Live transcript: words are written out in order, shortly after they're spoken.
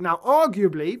Now,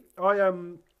 arguably,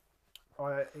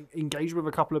 I engaged with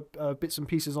a couple of bits and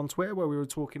pieces on Twitter where we were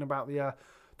talking about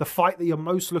the fight that you're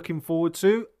most looking forward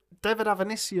to. David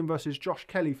Avanesyan versus Josh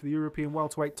Kelly for the European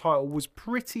welterweight title was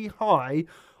pretty high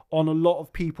on a lot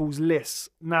of people's lists.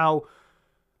 Now,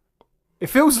 it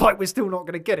feels like we're still not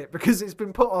going to get it because it's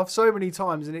been put off so many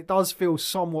times and it does feel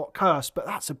somewhat cursed, but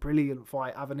that's a brilliant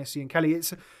fight, Avanesyan Kelly.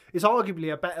 It's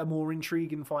arguably a better, more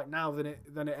intriguing fight now than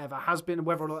it ever has been,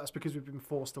 whether or not that's because we've been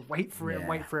forced to wait for it and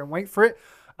wait for it and wait for it.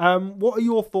 What are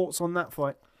your thoughts on that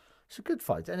fight? It's a good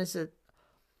fight, and it's a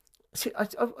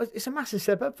massive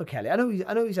step up for Kelly. I know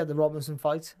he's had the Robinson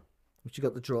fight, which he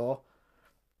got the draw.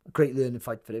 A great learning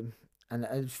fight for him. And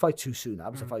a fight too soon.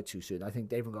 That was a fight too soon. I think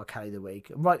David got carried away,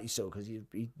 and rightly so, because he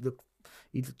looked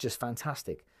just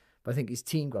fantastic. But I think his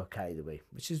team got carried away,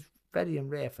 which is very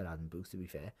rare for Adam Booth, to be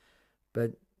fair.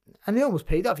 And they almost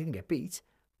paid off. He didn't get beat,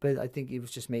 but I think it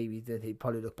was just maybe that he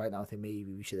probably looked back now and think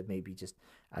maybe we should have maybe just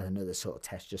had another sort of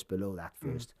test just below that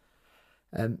first.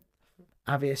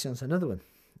 Avanesyan's another one.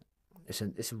 It's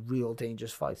a real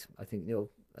dangerous fight. I think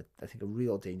I think a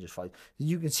real dangerous fight.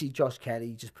 You can see Josh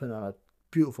Kelly just putting on a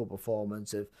beautiful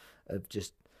performance of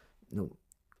just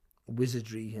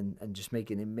wizardry and just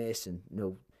making him miss and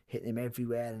hitting him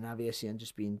everywhere, and Avanesyan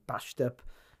just being bashed up,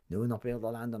 not being able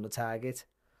to land on the target.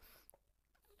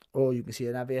 Or you can see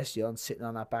an Avanesyan sitting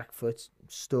on that back foot,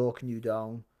 stalking you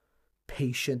down,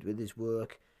 patient with his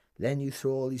work. Then you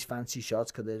throw all these fancy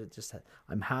shots because they're just,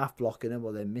 I'm half blocking them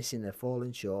or they're missing, they're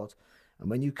falling short. And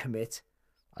when you commit,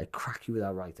 I crack you with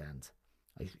that right hand.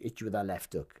 I hit you with that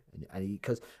left hook,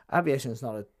 because Avanesyan's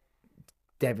not a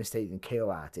devastating KO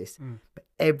artist, but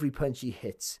every punch he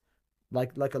hits,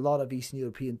 like a lot of Eastern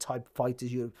European type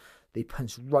fighters, they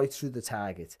punch right through the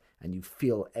target, and you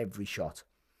feel every shot,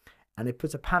 and it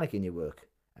puts a panic in your work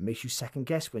and makes you second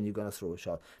guess when you're going to throw a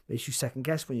shot, makes you second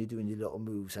guess when you're doing your little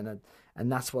moves, and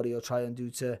that's what he'll try and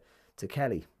do to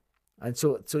Kelly, and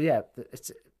so yeah,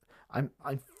 I'm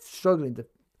struggling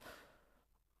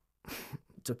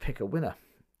to pick a winner,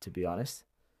 to be honest.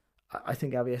 I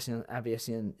think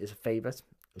Avanesyan is a favourite.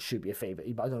 Should be a favourite.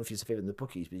 I don't know if he's a favourite in the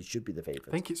bookies, but he should be the favourite.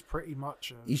 I think it's pretty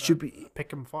much he should be a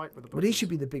pick and fight with the bookies. But he should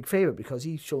be the big favourite because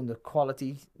he's shown the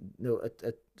quality,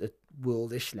 at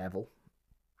worldish level,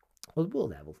 well,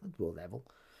 world level,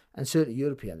 and certainly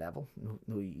European level.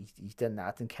 He's done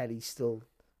that, and Kelly's still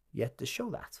yet to show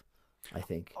that, I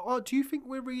think. Do you think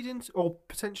we're reading, or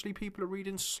potentially people are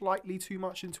reading slightly too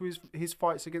much into his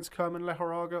fights against Kerman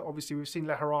Leharaga? Obviously, we've seen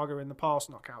Leharaga in the past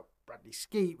knock out Bradley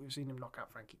Skeet. We've seen him knock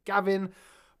out Frankie Gavin.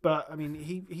 But, I mean,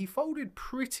 he folded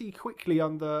pretty quickly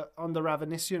under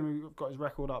Avanesyan. We've got his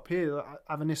record up here.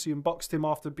 Avanesyan boxed him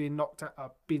after being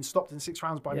being stopped in 6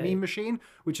 rounds by Mean Machine,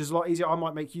 which is a lot easier. I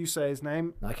might make you say his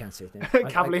name. No, I can't say his name.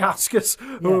 Kavliauskas,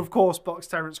 who, of course,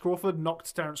 boxed Terence Crawford,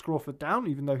 knocked Terence Crawford down,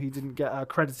 even though he didn't get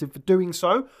credited for doing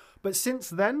so. But since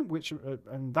then,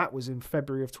 and that was in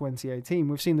February of 2018,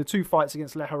 we've seen the 2 fights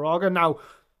against Leharaga. Now,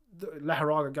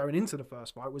 Leharaga going into the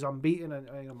first fight was unbeaten,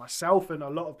 and myself and a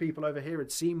lot of people over here had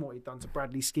seen what he'd done to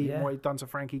Bradley Skeet and what he'd done to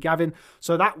Frankie Gavin.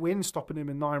 So that win, stopping him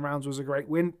in 9 rounds, was a great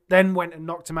win. Then went and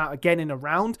knocked him out again in a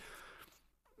round.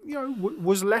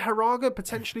 Was Leharaga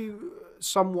potentially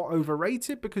somewhat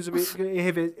overrated because of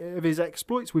his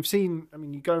exploits? We've seen,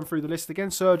 you're going through the list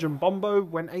again, Surgeon Bombo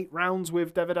went 8 rounds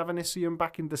with David Avanesyan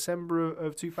back in December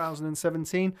of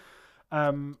 2017.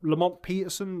 Lamont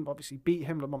Peterson obviously beat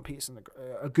him. Lamont Peterson,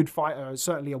 a good fighter,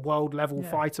 certainly a world level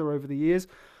fighter over the years.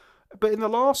 But in the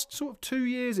last sort of 2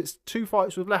 years, it's 2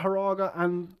 fights with Leharaga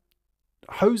and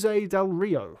Jose Del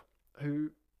Rio,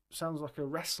 who sounds like a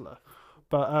wrestler.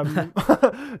 But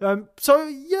so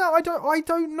yeah, I don't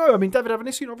know. David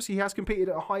Avanesyan, obviously he has competed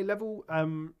at a high level.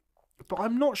 But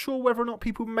I'm not sure whether or not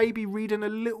people may be reading a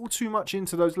little too much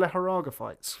into those Leharaga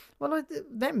fights. Well,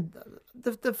 the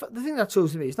thing that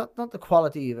shows to me is not the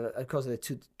quality of because of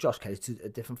Josh Kelly's a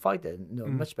different fighter,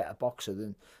 much better boxer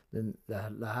than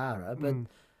Lehara, but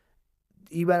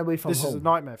he went away from home. This is a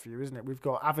nightmare for you, isn't it? We've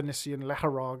got Avanesyan,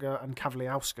 Leharaga, and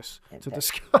Kavliauskas to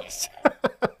discuss.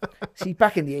 See,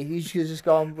 back in the 80s, you could have just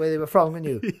gone where they were from,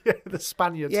 wouldn't you? Yeah, the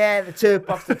Spaniards. Yeah, the Turk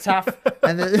box, the Taff,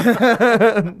 and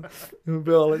the... it would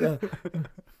be all like that.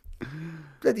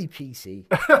 Bloody PC.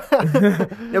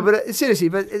 No, but seriously,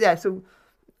 so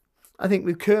I think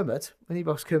with Kermit, when he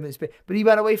boxed Kermit, but he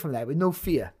went away from there with no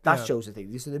fear. That shows the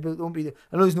thing. So there won't be.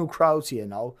 I know there's no crowds here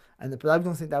now, but I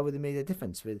don't think that would have made a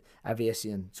difference with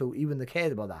Avanesyan. So even they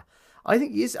cared about that. I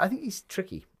think he is. I think he's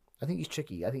tricky. I think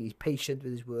he's patient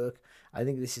with his work. I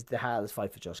think this is the hardest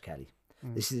fight for Josh Kelly.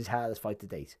 This is his hardest fight to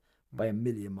date by a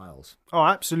million miles. Oh,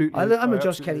 absolutely. I'm a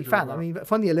Josh Kelly fan.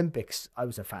 From the Olympics, I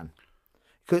was a fan.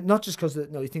 Not just because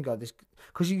you think of this,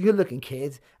 because he's a good looking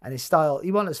kid and his style.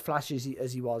 He wasn't as flashy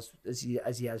as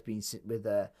he has been with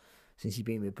since he's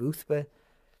been with Booth, but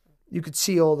you could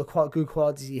see all the good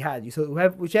qualities he had. You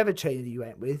thought whichever trainer you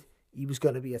went with, he was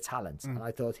going to be a talent. And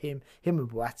I thought him and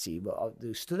Boazzi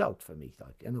they stood out for me.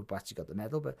 Like, I know Boazzi got the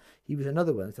medal, but he was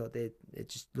another one. I thought they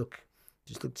just looked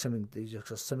something. There's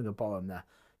just something about him that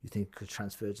you think could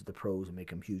transfer to the pros and make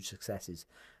them huge successes.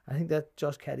 I think that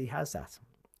Josh Kelly has that.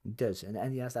 He does,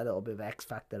 and he has that little bit of X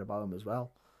factor about him as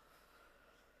well.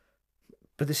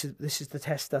 But this is the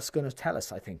test that's going to tell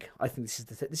us. I think this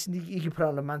is he can put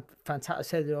on a fantastic. I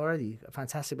said it already, a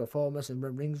fantastic performance and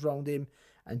run rings round him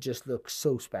and just look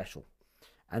so special,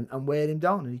 and wear him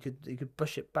down, and he could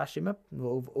bash him up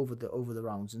over the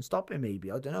rounds and stop him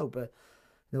maybe. I don't know, but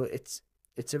it's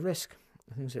a risk.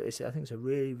 I think it's a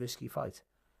really risky fight.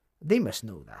 They must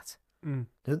know that.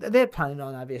 They're planning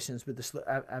on Avanesyan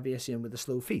with the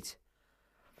slow feet.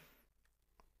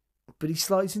 But he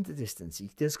slides into distance. He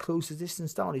does close the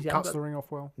distance down. He cuts the ring off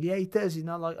well. Yeah, he does. He's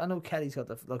not like, I know Kelly's got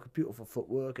a beautiful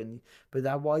footwork, but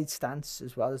that wide stance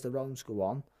as well as the rounds go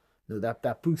on.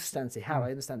 That booth stance they have. I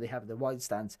understand they have the wide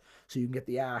stance, so you can get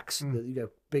the arcs. You get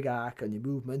a big arc on your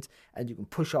movement, and you can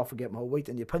push off and get more weight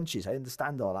on your punches. I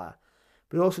understand all that,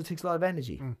 but it also takes a lot of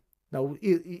energy. Now,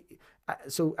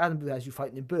 so Adam Booth has you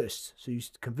fighting in bursts, so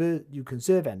you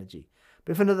conserve energy.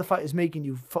 But if another fighter is making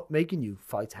you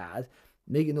fight hard,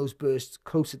 making those bursts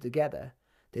closer together,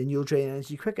 then you'll drain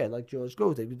energy quicker. Like George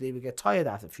Groves, they would get tired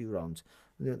after a few rounds.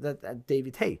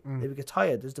 David Hay, they would get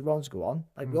tired as the rounds go on,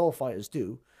 like all fighters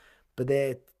do. But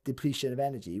their depletion of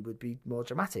energy would be more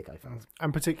dramatic, I felt.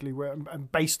 And particularly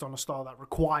based on a style that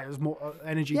requires more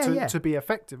energy to be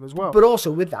effective as well. But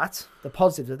also with that, the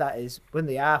positive of that is when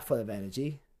they are full of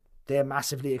energy, they're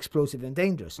massively explosive and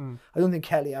dangerous. I don't think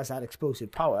Kelly has that explosive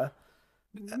power.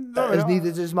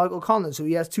 Neither does Michael Conlan. So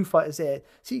he has two fighters there.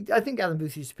 See, I think Adam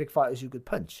Booth used to pick fighters who could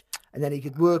punch, and then he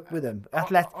could work with them.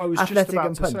 I was just athletic about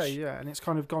and to punch. say, yeah, and it's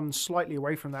kind of gone slightly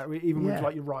away from that, even with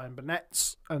like your Ryan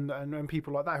Burnett's and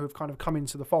people like that who have kind of come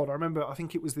into the fold. I remember, I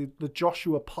think it was the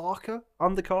Joshua Parker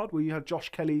undercard where you had Josh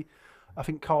Kelly, I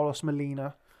think Carlos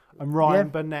Molina, and Ryan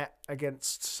Burnett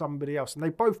against somebody else, and they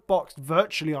both boxed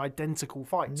virtually identical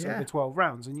fights over 12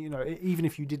 rounds. And even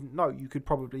if you didn't know, you could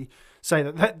probably say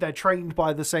that they're trained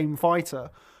by the same fighter,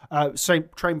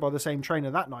 trained by the same trainer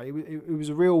that night. It was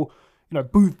a real,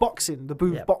 Booth boxing, the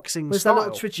Booth boxing There's style. that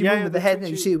little twitchy move with the head, and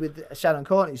you see with Shannon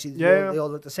Corner, you see they all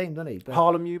look the same, don't they? But,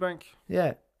 Harlem Eubank.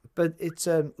 Yeah, but it's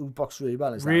who boxed really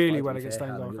well. Really well against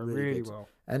Dane Darko, really well.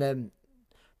 And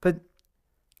but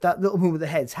that little move with the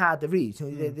head's hard to read.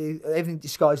 They everything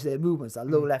disguises their movements. That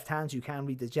low left hand, you can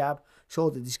read the jab. It's all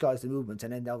to disguise the movement,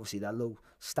 and then obviously that low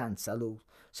stance, that low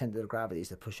centre of gravity is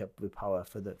to push up with power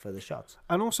for the shots.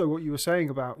 And also what you were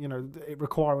saying about it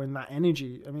requiring that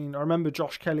energy. I mean, I remember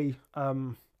Josh Kelly.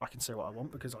 I can say what I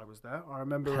want because I was there. I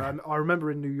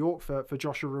remember in New York for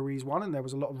Joshua Ruiz won, and there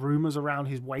was a lot of rumours around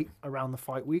his weight around the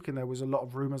fight week, and there was a lot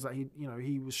of rumours that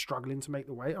he was struggling to make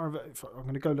the weight. I'm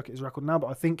going to go look at his record now, but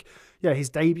I think he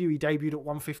debuted at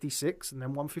 156 and then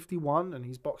 151, and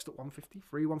he's boxed at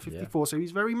 153, 154. So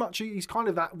he's very much he's kind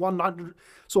of that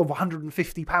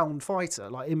 150 pound fighter,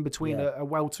 like in between a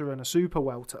welter and a super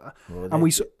welter. Well,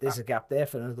 and there's a gap there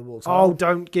for another World title. Oh,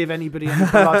 don't give anybody any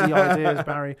bloody ideas,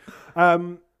 Barry.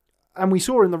 And we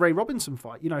saw in the Ray Robinson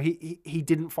fight, he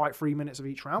didn't fight 3 minutes of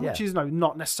each round, which is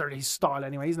not necessarily his style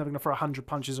anyway. He's never going to throw 100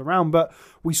 punches around. But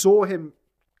we saw him,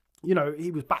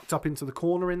 he was backed up into the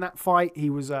corner in that fight. He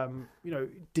was,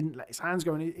 didn't let his hands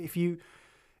go. And if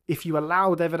you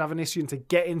allow David Avanesyan to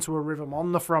get into a rhythm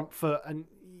on the front foot, and,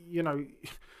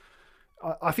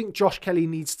 I think Josh Kelly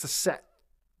needs to set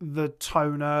the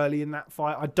tone early in that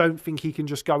fight. I don't think he can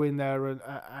just go in there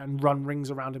and run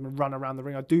rings around him and run around the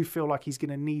ring. I do feel like he's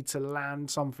going to need to land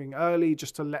something early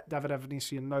just to let David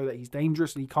Avanesyan know that he's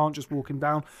dangerous and he can't just walk him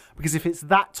down. Because if it's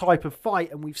that type of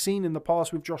fight, and we've seen in the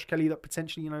past with Josh Kelly that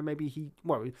potentially,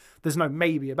 there's no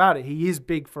maybe about it. He is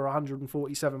big for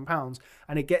 147 pounds,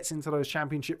 and it gets into those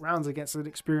championship rounds against an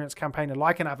experienced campaigner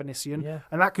like an Avanesyan,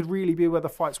 and that could really be where the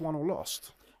fight's won or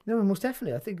lost. No, most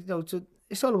definitely. I think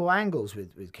it's all about angles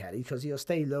with Kelly, because he'll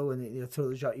stay low and he'll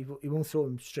throw the shot. He won't throw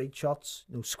him straight shots,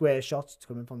 square shots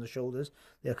coming from the shoulders.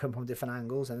 They'll come from different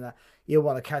angles, and he'll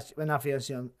want to catch when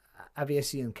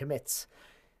Avanesyan commits.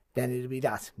 Then it'll be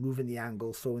that moving the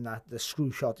angle, throwing the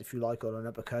screw shot, if you like, or an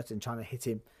uppercut, and trying to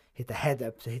hit the head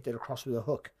up to hit it across with a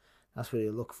hook. That's what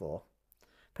he'll look for.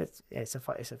 But it's a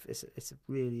fight. It's a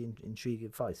really intriguing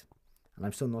fight, and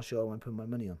I'm still not sure I want to put my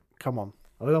money on. Come on.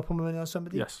 Are we going to put my money on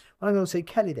somebody? Yes. Well, I'm going to say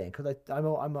Kelly then, because I'm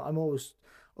always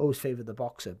favoured the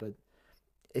boxer, but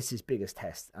it's his biggest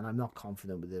test, and I'm not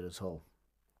confident with it at all.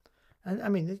 And I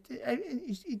mean,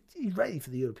 he's ready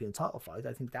for the European title fight.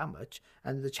 I think that much.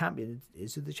 And the champion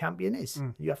is who the champion is.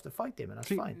 You have to fight him, and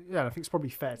that's fine. Yeah, I think it's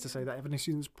probably fair to say that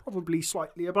Avanesyan's probably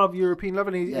slightly above European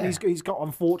level. And he's got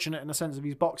unfortunate in the sense of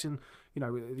his boxing. You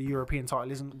know, the European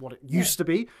title isn't what it used to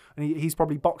be, and he's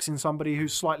probably boxing somebody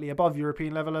who's slightly above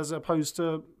European level, as opposed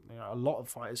to a lot of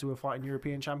fighters who are fighting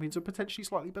European champions are potentially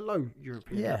slightly below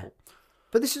European level.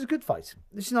 But this is a good fight.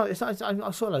 This is not. It's not.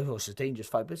 I sort of like, it's a dangerous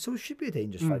fight, but so it should be a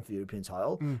dangerous fight for the European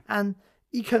title. And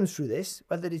he comes through this,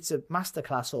 whether it's a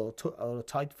masterclass or a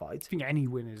tight fight. I think any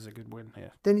win is a good win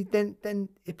here. Then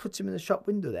it puts him in the shop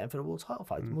window then for the world title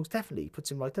fight. Most definitely, it puts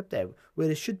him right up there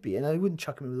where it should be. And I wouldn't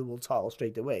chuck him in with the world title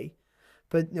straight away,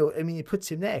 but I mean, it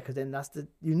puts him there because then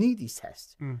you need these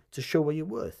tests to show what you're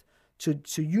worth. So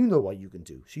you know what you can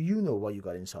do. So you know what you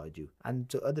got inside you, and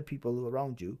so other people who are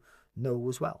around you know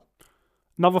as well.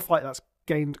 Another fight that's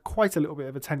gained quite a little bit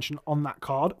of attention on that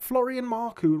card, Florian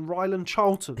Marku and Ryland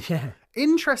Charlton. Yeah.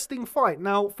 Interesting fight.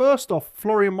 Now, first off,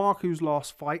 Florian Marku's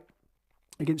last fight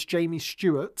against Jamie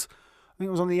Stewart, I think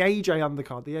it was on the AJ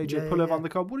undercard, the AJ Pulev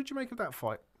undercard. What did you make of that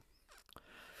fight?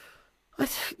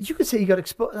 You could say he got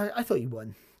exposed. I thought he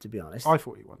won, to be honest. I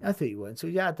thought he won. I thought he won. So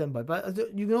yeah, done by. But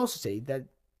you can also say that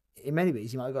in many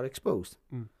ways he might have got exposed.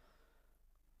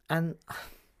 And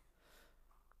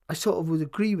I sort of would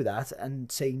agree with that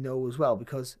and say no as well,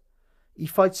 because he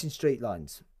fights in straight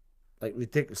lines, like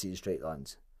ridiculously in straight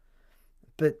lines.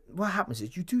 But what happens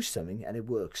is you do something and it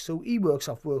works. So he works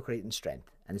off work rate and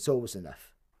strength, and it's always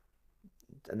enough.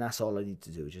 And that's all I need to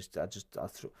do.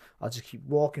 I'll just keep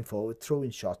walking forward,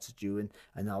 throwing shots at you,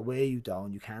 and I'll wear you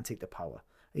down. You can't take the power.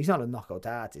 He's not a knockout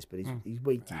artist, but he's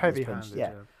weighty, heavy-handed.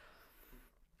 Yeah.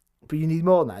 But you need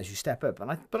more than that as you step up.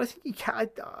 But I think he can.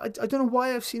 I don't know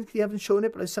why I've seen he haven't shown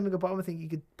it, but there's something about him. I think he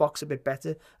could box a bit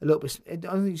better, a little bit. I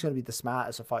don't think he's going to be the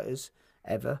smartest of fighters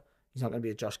ever. He's not going to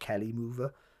be a Josh Kelly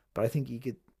mover, but I think he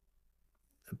could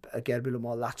get a bit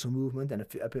more lateral movement and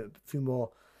a few more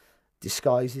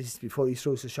disguises before he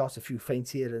throws the shots, a few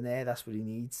feints here and there. That's what he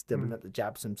needs, doubling up the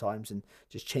jab sometimes and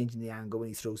just changing the angle when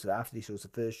he throws it after he throws the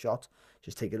first shot.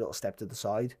 Just take a little step to the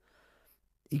side.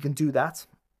 He can do that,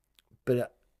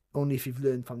 but only if you've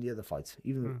learned from the other fights.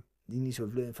 Even you need to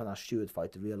have learned from that Stewart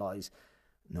fight to realise,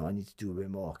 no, I need to do a bit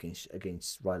more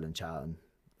against Ryland Charlton.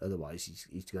 Otherwise,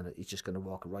 he's just gonna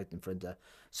walk right in front of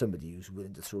somebody who's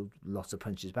willing to throw lots of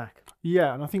punches back.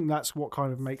 Yeah, and I think that's what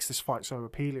kind of makes this fight so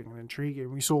appealing and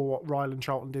intriguing. We saw what Ryland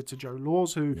Charlton did to Joe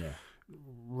Laws, who,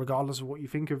 regardless of what you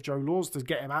think of Joe Laws, to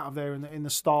get him out of there in the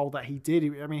style that he did,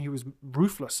 he was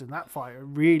ruthless in that fight. It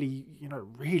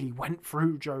really went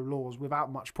through Joe Laws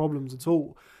without much problems at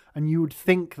all. And you would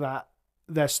think that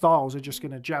their styles are just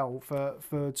going to gel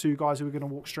for two guys who are going to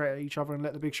walk straight at each other and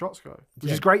let the big shots go, which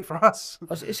is great for us.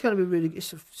 It's going to be really.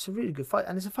 It's a really good fight,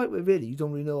 and it's a fight where really you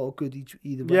don't really know how good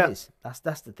either one is.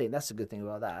 That's the thing. That's the good thing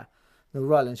about that. No,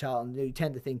 Ryland Charlton, you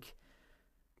tend to think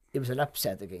it was an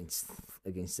upset against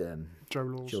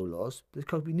Joe Laws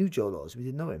because we knew Joe Laws, we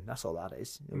didn't know him. That's all that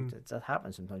is. That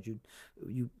happens sometimes.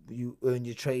 You earn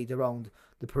your trade around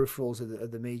the peripherals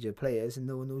of the major players, and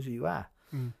no one knows who you are.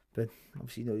 But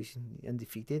obviously, he's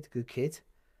undefeated, good kid.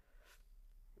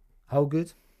 How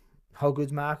good's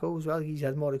Marco as well? He's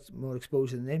had more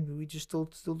exposure than him, but we just still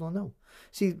don't know.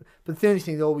 See, but the only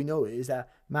thing all we know is that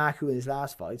Marco in his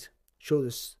last fight showed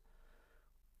us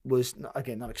was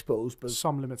not exposed, but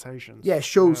some limitations. Yeah,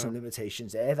 some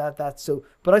limitations there. That's so.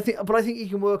 But I think he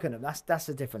can work on them. That's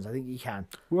the difference. I think he can.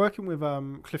 Working with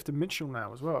Clifton Mitchell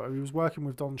now as well. He was working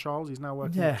with Don Charles. He's now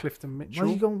working with Clifton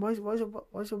Mitchell. Why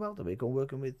is a welterweight going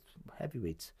working with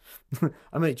heavyweights? I'm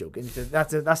only joking.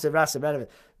 That's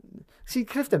irrelevant. See,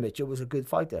 Clifton Mitchell was a good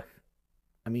fighter.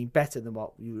 I mean, better than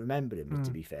what you remember him. To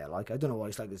be fair, like I don't know what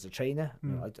he's like as a trainer.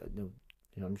 I don't know.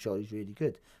 I'm sure he's really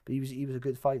good, but he was a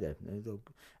good fighter and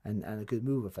a good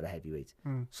mover for the heavyweight.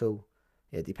 So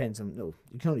it depends on you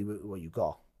can only work with what you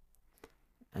got,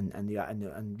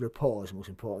 and rapport is the most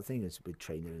important thing as a big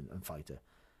trainer and fighter.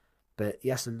 But he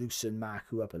has to loosen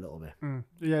Marku up a little bit.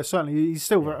 Yeah, certainly he's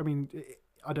still. I mean,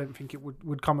 I don't think it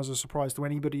would come as a surprise to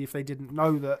anybody if they didn't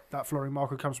know that Florian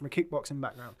Marku comes from a kickboxing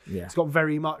background. Yeah. He's got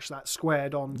very much that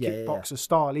squared on kickboxer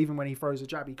style. Even when he throws a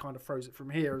jab, he kind of throws it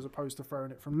from here as opposed to throwing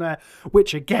it from there,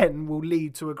 which again will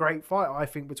lead to a great fight, I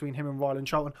think, between him and Ryland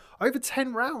Charlton. Over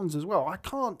 10 rounds as well. I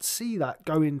can't see that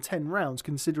going 10 rounds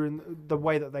considering the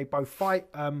way that they both fight.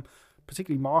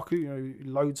 Particularly Marku,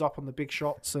 loads up on the big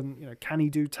shots, and can he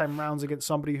do 10 rounds against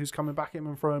somebody who's coming back at him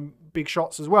and throwing big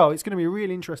shots as well? It's going to be a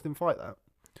really interesting fight, that.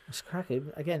 It's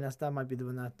cracking. Again, that might be the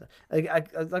one that...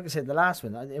 like I said, the last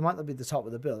one, it might not be the top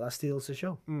of the bill. That steals the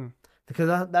show.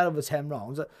 because that over 10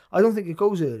 rounds, I don't think it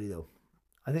goes early though.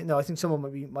 I think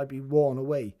someone might be worn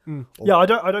away. Or, yeah, I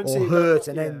don't see it hurt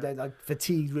going, and then like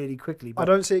fatigued really quickly. But I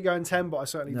don't see it going 10, but I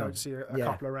certainly don't see a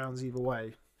couple of rounds either way.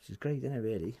 Which is great, isn't it?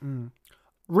 Really.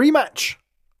 Rematch.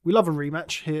 We love a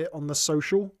rematch here on the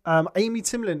social. Amy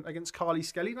Timlin against Carly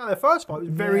Skelly. Now, their first fight was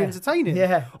very entertaining.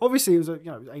 Yeah. Obviously, it was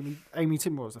Amy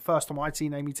Timlin was the first time I'd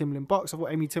seen Amy Timlin box. I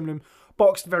thought Amy Timlin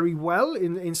boxed very well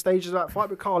in stages of that fight,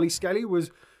 but Carly Skelly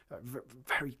was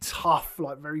very tough,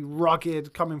 like very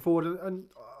rugged, coming forward, and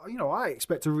I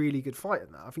expect a really good fight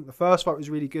in that. I think the first fight was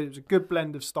really good. It was a good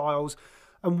blend of styles,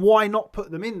 and why not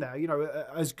put them in there?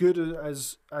 As good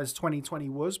as 2020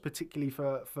 was, particularly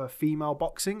for female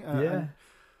boxing. And,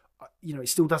 it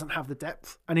still doesn't have the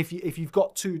depth. And if you've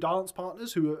got two dance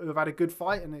partners who have had a good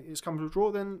fight and it's come to a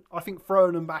draw, then I think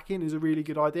throwing them back in is a really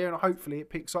good idea, and hopefully it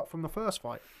picks up from the first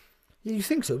fight. Yeah, you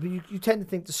think so, but you tend to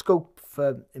think the scope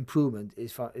for improvement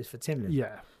is for Timlin.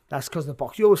 Yeah. That's because of the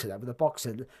box. You always say that with the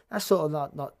boxer. That's sort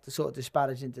of not sort of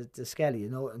disparaging to Skelly,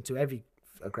 and to every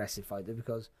aggressive fighter,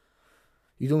 because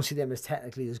you don't see them as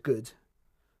technically as good,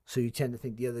 so you tend to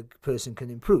think the other person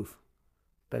can improve.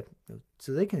 But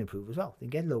so they can improve as well. They can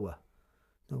get lower.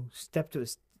 Step to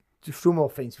us. Just throw more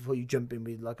feints before you jump in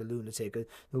with like a lunatic.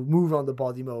 Move on the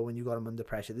body more when you got them under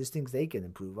pressure. There's things they can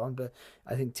improve on, but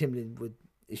I think Timlin would,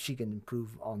 if she can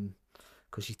improve on,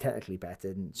 because she's technically better.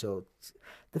 And so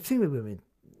the thing with women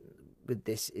with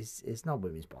this is not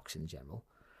women's boxing in general.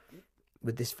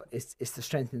 With this, it's the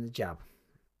strength in the jab.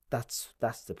 That's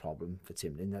the problem for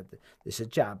Timlin. That there's a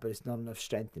jab, but it's not enough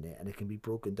strength in it, and it can be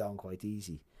broken down quite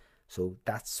easy. So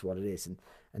that's what it is,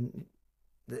 and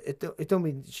it don't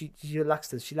mean she lacks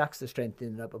the strength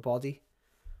in her upper body.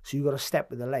 So you got to step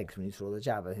with the legs when you throw the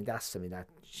jab. I think that's something that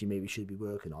she maybe should be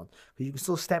working on, because you can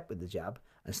still step with the jab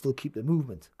and still keep the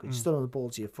movement, because you're still on the ball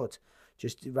to your foot.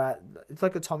 It's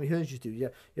like what Tommy Hearns used to do. You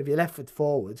have your left foot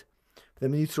forward, but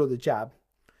then when you throw the jab,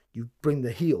 you bring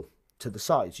the heel to the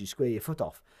sides. You square your foot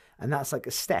off, and that's like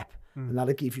a step, and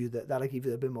that'll give you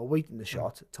a bit more weight in the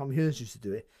shot. Tommy Hearns used to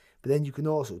do it. But then you can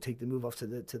also take the move off to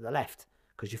the left,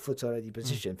 because your foot's already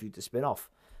positioned for you to spin off,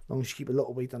 as long as you keep a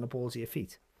little weight on the balls of your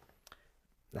feet.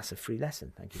 That's a free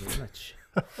lesson. Thank you very much.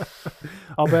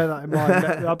 I'll bear that in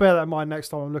mind. I'll bear that in mind next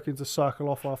time I'm looking to circle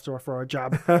off after I throw a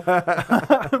jab.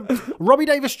 Robbie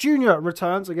Davis Jr.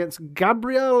 returns against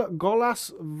Gabriel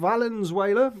Golas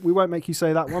Valenzuela. We won't make you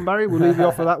say that one, Barry. We'll leave you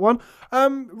off of that one.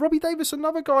 Robbie Davis,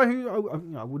 another guy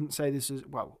who I wouldn't say this is,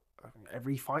 well,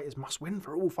 every fight is must win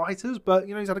for all fighters, but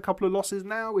he's had a couple of losses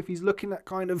now. If he's looking at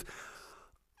kind of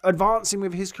advancing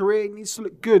with his career, he needs to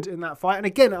look good in that fight. And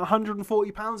again, at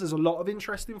 140 pounds, there's a lot of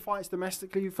interesting fights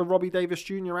domestically for Robbie Davis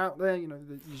Jr. out there.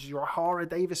 Your Hara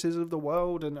Davises of the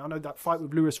world, and I know that fight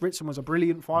with Lewis Ritson was a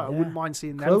brilliant fight. Yeah. I wouldn't mind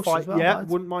seeing them fight. Well,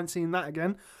 wouldn't mind seeing that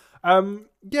again.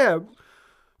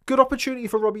 Good opportunity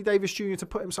for Robbie Davis Jr. to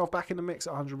put himself back in the mix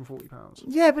at 140 pounds.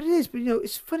 Yeah, but it is. But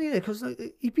it's funny because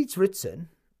he beats Ritson.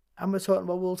 And we're talking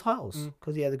about world titles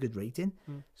because he had a good rating.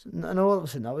 So, and all of a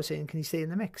sudden now we're saying, can he stay in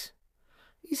the mix?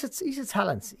 He's a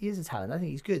talent. He is a talent. I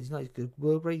think he's good. He's not good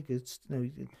work rate,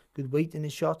 good weight in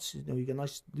his shots. He got a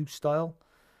nice loose style.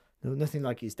 Nothing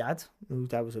like his dad. His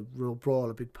dad was a real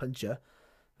brawler, big puncher.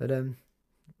 But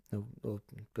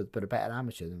but a better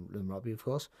amateur than Robbie, of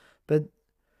course. But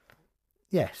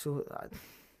yeah, so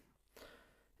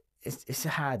it's a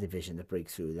hard division to break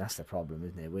through. That's the problem,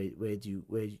 isn't it? Where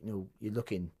you're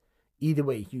looking. Either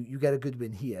way, you get a good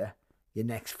win here. Your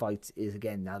next fight is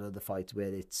again that other fight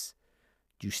where it's,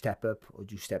 do you step up or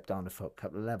do you step down a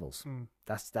couple of levels?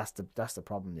 That's the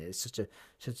problem there. It's such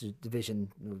a division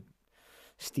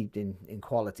steeped in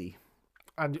quality.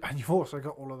 And you've also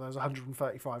got all of those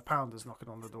 135 pounders knocking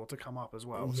on the door to come up as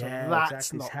well. So yeah,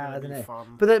 that's exactly. not hard, isn't it?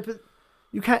 Fun. But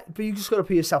you can't. But you just got to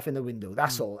put yourself in the window.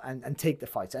 That's all, and take the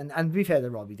fight. And be fair to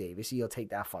Robbie Davis, he'll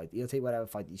take that fight. He'll take whatever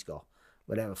fight he's got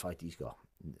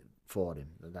for him.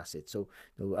 That's it. So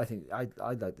I think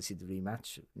I'd like to see the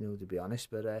rematch. To be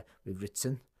honest, but with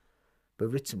Ritson. But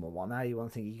Ritson will want now. You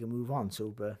won't think he can move on. So,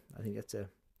 but I think it's a.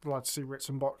 I'd like to see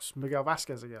Ritson box Miguel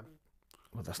Vasquez again.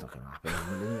 Well, that's not going to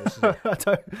happen. I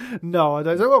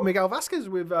don't. Well, Miguel Vasquez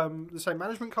with the same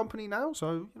management company now,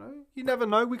 so you never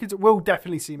know. We'll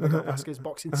definitely see Miguel Vasquez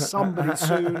boxing somebody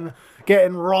soon,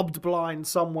 getting robbed blind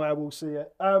somewhere. We'll see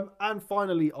it. And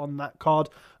finally on that card,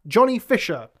 Johnny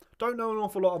Fisher. Don't know an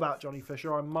awful lot about Johnny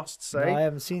Fisher, I must say. No, I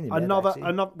haven't seen him. Another.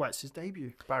 Well, it's his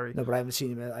debut, Barry. No, but I haven't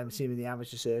seen him. I haven't seen him in the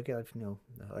amateur circuit, or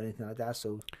anything like that.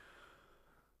 So,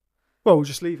 well, we'll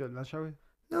just leave it then, shall we?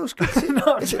 No, it's good.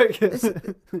 No, I'm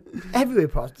joking. Heavyweight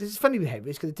process. It's funny with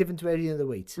heavyweights because it's different to any other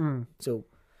weight. So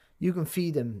you can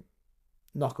feed them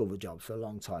knockover jobs for a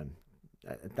long time.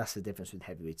 That's the difference with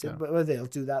heavyweights. Yeah. But they'll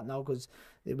do that now because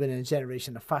they've been in a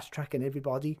generation of fast tracking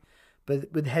everybody.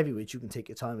 But with heavyweights, you can take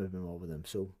your time a bit more with them.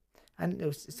 So, and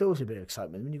it's always a bit of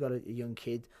excitement when you got a young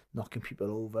kid knocking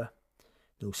people over.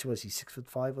 So was he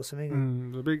 6'5" or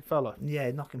something? The big fella. Yeah,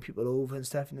 knocking people over and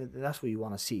stuff. And that's what you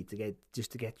want to see to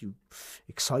get you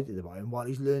excited about him while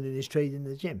he's learning his trade in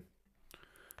the gym.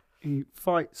 He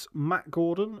fights Matt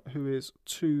Gordon, who is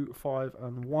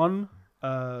 2-5-1.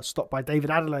 Stopped by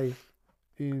David Adelaide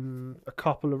in a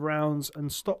couple of rounds,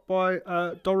 and stopped by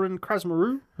Doran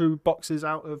Krasmaru, who boxes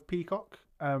out of Peacock,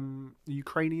 the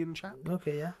Ukrainian chap.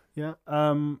 Okay, yeah. Yeah.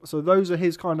 So those are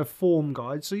his kind of form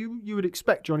guides. So you would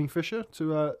expect Johnny Fisher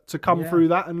to come through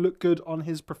that and look good on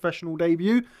his professional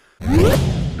debut.